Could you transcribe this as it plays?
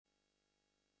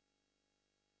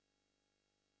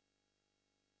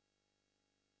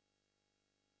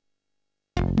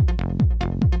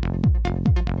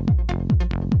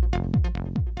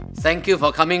Thank you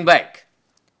for coming back.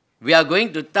 We are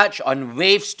going to touch on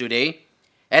waves today.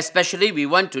 Especially we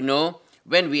want to know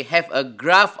when we have a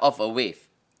graph of a wave.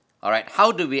 Alright,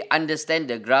 how do we understand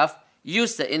the graph,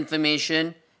 use the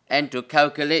information, and to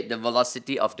calculate the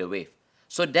velocity of the wave?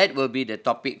 So that will be the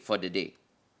topic for the day.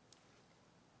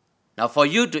 Now for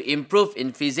you to improve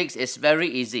in physics, it's very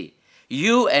easy.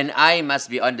 You and I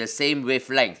must be on the same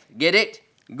wavelength. Get it?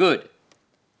 Good.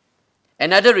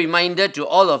 Another reminder to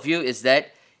all of you is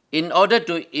that in order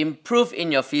to improve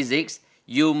in your physics,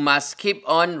 you must keep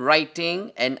on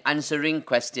writing and answering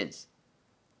questions.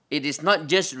 It is not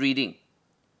just reading.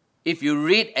 If you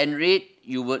read and read,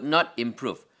 you will not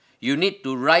improve. You need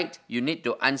to write, you need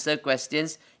to answer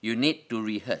questions, you need to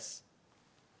rehearse.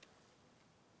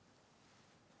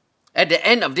 At the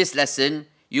end of this lesson,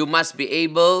 you must be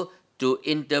able to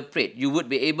interpret. You would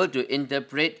be able to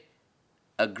interpret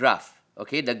a graph,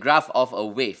 okay, the graph of a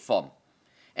waveform.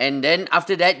 And then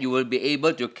after that, you will be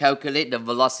able to calculate the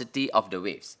velocity of the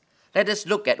waves. Let us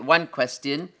look at one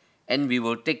question and we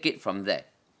will take it from there.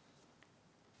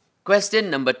 Question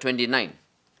number 29.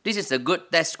 This is a good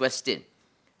test question.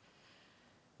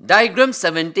 Diagram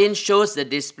 17 shows the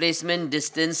displacement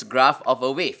distance graph of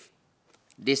a wave.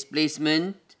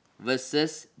 Displacement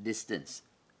versus distance.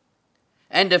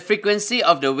 And the frequency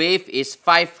of the wave is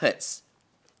 5 Hz.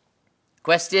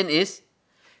 Question is,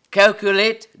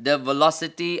 calculate the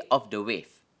velocity of the wave.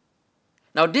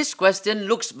 Now this question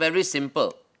looks very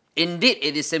simple. Indeed,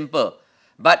 it is simple.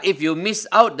 But if you miss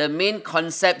out the main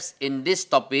concepts in this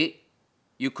topic,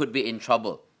 you could be in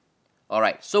trouble.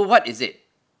 Alright, so what is it?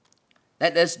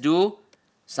 Let us do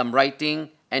some writing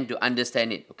and to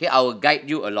understand it. Okay, I will guide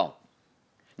you along.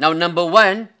 Now number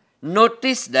one,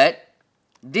 notice that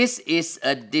this is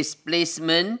a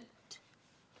displacement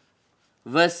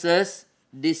versus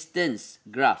distance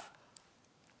graph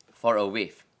for a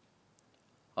wave.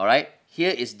 Alright,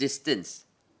 here is distance.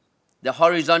 The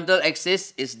horizontal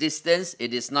axis is distance,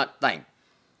 it is not time.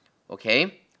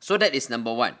 Okay, so that is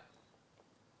number one.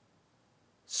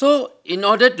 So, in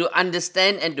order to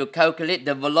understand and to calculate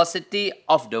the velocity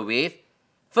of the wave,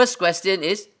 first question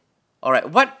is, alright,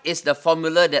 what is the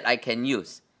formula that I can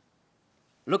use?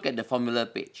 Look at the formula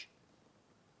page.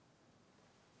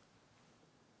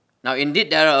 Now, indeed,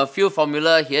 there are a few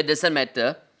formula here, doesn't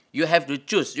matter. You have to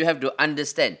choose, you have to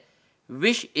understand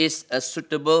which is a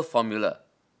suitable formula.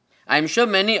 I'm sure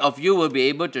many of you will be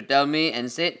able to tell me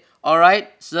and say,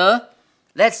 alright, sir,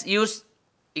 let's use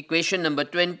equation number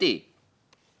 20.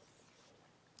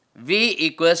 V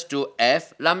equals to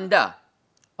F lambda.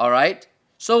 Alright,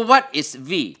 so what is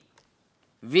V?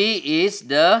 V is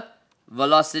the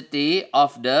velocity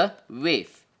of the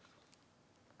wave.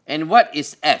 And what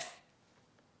is F?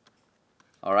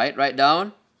 Alright, write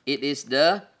down. It is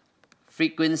the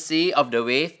frequency of the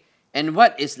wave. And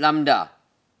what is lambda?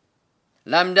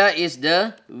 Lambda is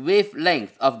the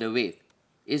wavelength of the wave.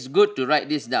 It's good to write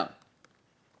this down.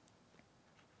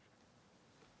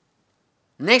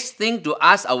 Next thing to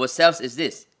ask ourselves is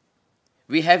this.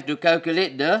 We have to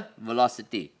calculate the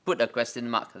velocity. Put a question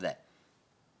mark there.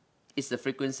 Is the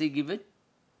frequency given?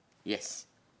 Yes.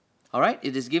 Alright,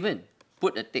 it is given.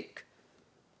 Put a tick.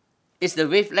 Is the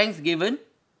wavelength given?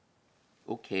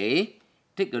 Okay.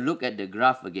 Take a look at the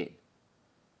graph again.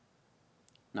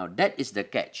 Now that is the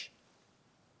catch.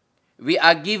 We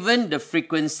are given the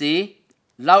frequency,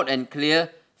 loud and clear,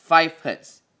 5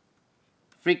 Hz.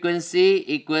 Frequency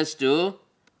equals to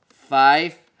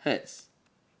 5 Hz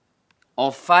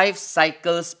or 5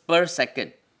 cycles per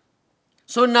second.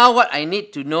 So now what I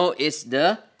need to know is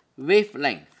the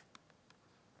wavelength.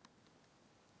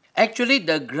 Actually,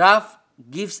 the graph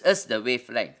gives us the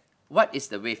wavelength. What is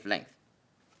the wavelength?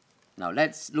 Now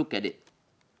let's look at it.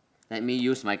 Let me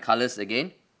use my colors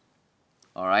again.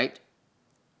 Alright.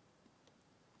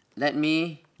 Let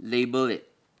me label it.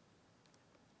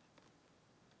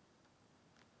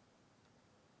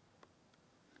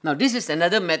 Now this is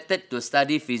another method to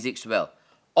study physics well.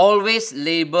 Always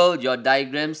label your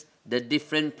diagrams the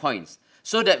different points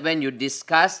so that when you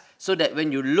discuss, so that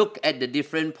when you look at the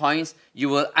different points, you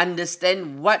will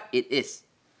understand what it is.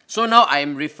 So now I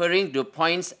am referring to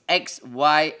points X,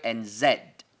 Y, and Z.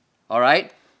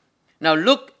 Alright? Now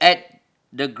look at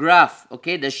the graph,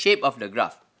 okay, the shape of the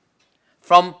graph.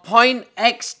 From point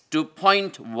X to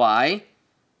point Y,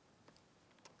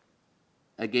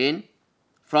 again,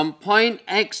 from point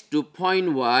X to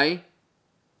point Y,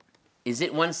 is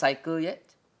it one cycle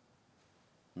yet?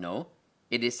 No,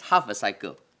 it is half a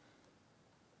cycle.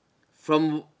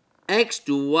 From X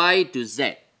to Y to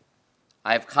Z,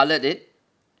 I have colored it.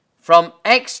 From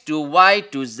X to Y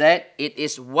to Z, it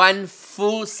is one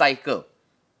full cycle.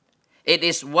 It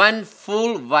is one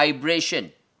full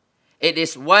vibration. It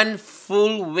is one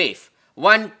full wave,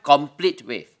 one complete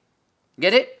wave.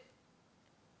 Get it?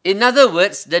 In other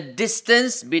words, the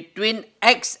distance between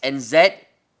x and z,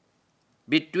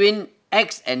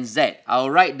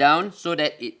 I'll write down so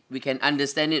that we can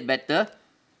understand it better.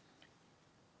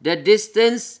 The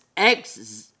distance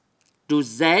x to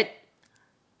z,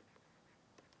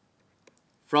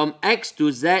 from x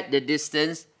to z, the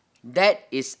distance, that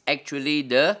is actually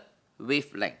the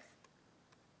wavelength.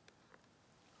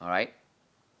 Alright?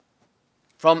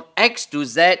 From x to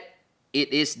z,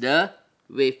 it is the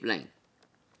wavelength.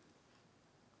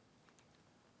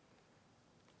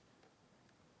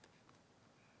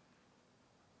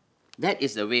 That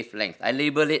is the wavelength. I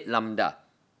label it lambda.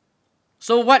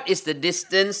 So what is the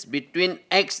distance between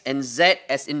x and z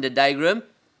as in the diagram?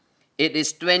 It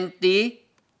is 20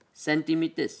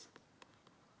 centimeters.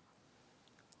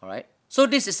 Alright. So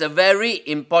this is a very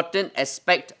important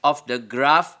aspect of the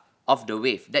graph of the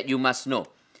wave that you must know.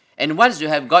 And once you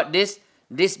have got this,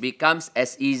 this becomes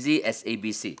as easy as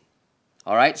ABC.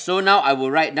 Alright. So now I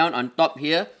will write down on top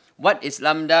here, what is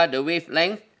lambda, the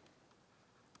wavelength?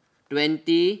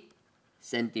 20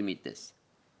 centimeters.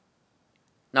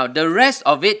 Now, the rest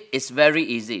of it is very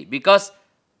easy because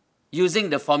using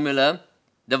the formula,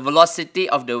 the velocity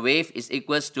of the wave is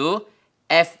equals to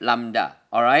f lambda.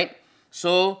 Alright?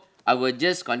 So, I will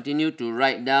just continue to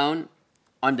write down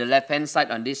on the left-hand side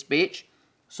on this page.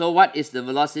 So, what is the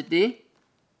velocity?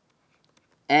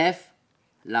 F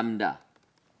lambda.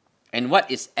 And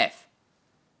what is f?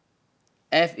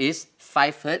 F is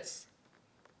 5 hertz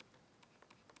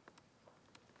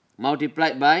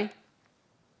multiplied by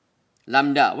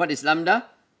lambda. What is lambda?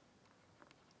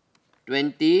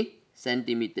 20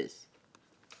 centimeters.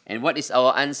 And what is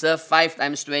our answer? 5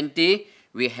 times 20,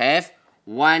 we have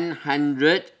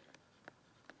 100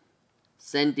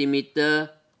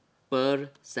 centimeter per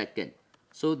second.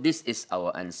 So this is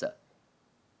our answer.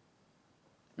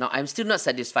 Now, I'm still not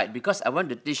satisfied because I want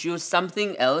to teach you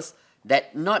something else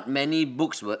that not many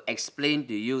books will explain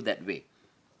to you that way.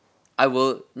 I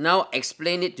will now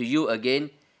explain it to you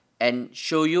again and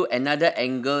show you another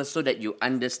angle so that you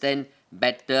understand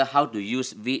better how to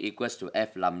use V equals to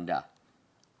F lambda.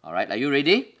 Alright, are you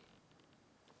ready?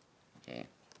 Okay.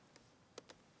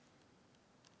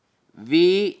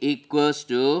 V equals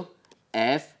to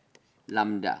F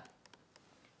lambda.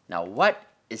 Now, what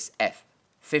is F?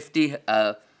 5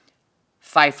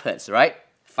 hertz, right?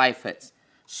 5 hertz.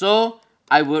 So,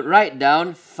 I would write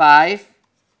down 5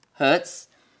 hertz.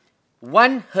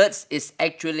 1 hertz is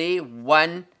actually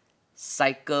 1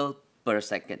 cycle per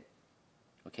second.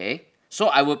 Okay. So,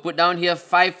 I will put down here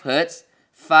 5 hertz,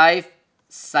 5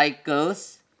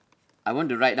 cycles. I want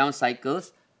to write down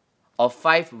cycles of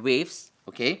 5 waves.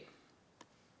 Okay.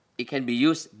 It can be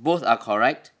used, both are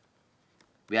correct.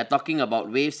 We are talking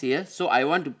about waves here. So, I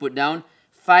want to put down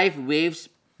 5 waves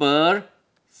per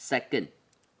second.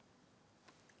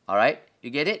 Alright, you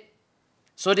get it?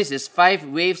 So, this is 5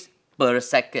 waves per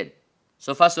second.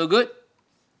 So far, so good?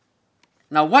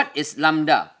 Now, what is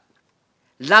lambda?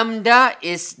 Lambda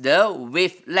is the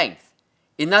wavelength.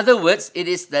 In other words, it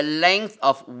is the length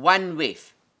of one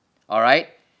wave. Alright?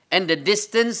 And the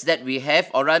distance that we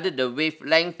have, or rather the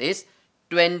wavelength, is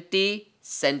 20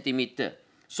 centimeter.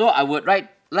 So, I would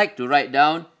like to write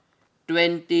down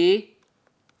 20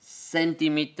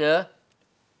 centimeter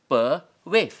per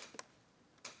wave.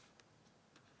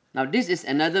 Now, this is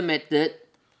another method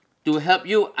to help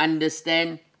you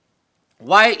understand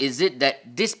why is it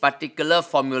that this particular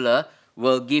formula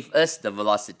will give us the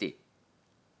velocity.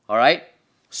 Alright?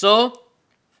 So,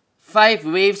 5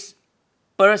 waves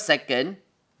per second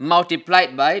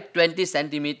multiplied by 20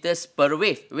 centimeters per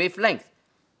wavelength.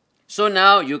 So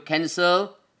now you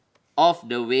cancel off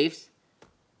the waves.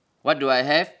 What do I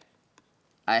have?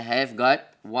 I have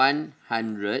got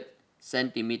 100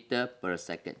 centimeter per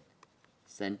second.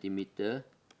 Centimeter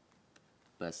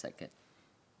per second.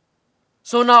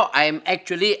 So now I am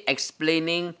actually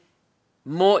explaining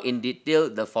more in detail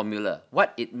the formula,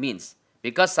 what it means.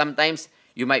 Because sometimes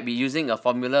you might be using a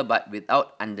formula but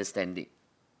without understanding.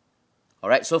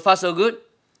 Alright, so far so good?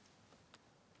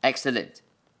 Excellent.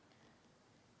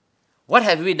 What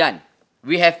have we done?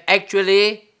 We have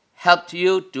actually helped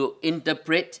you to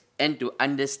interpret and to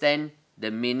understand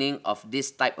the meaning of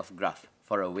this type of graph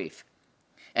for a wave.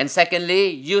 And secondly,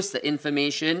 use the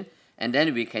information and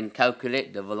then we can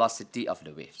calculate the velocity of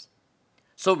the waves.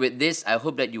 So with this, I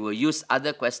hope that you will use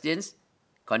other questions,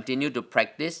 continue to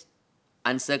practice,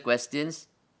 answer questions,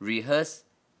 rehearse,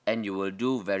 and you will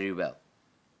do very well.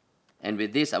 And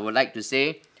with this, I would like to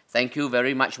say thank you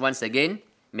very much once again.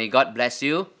 May God bless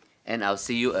you. and I'll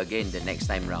see you again the next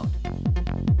time round.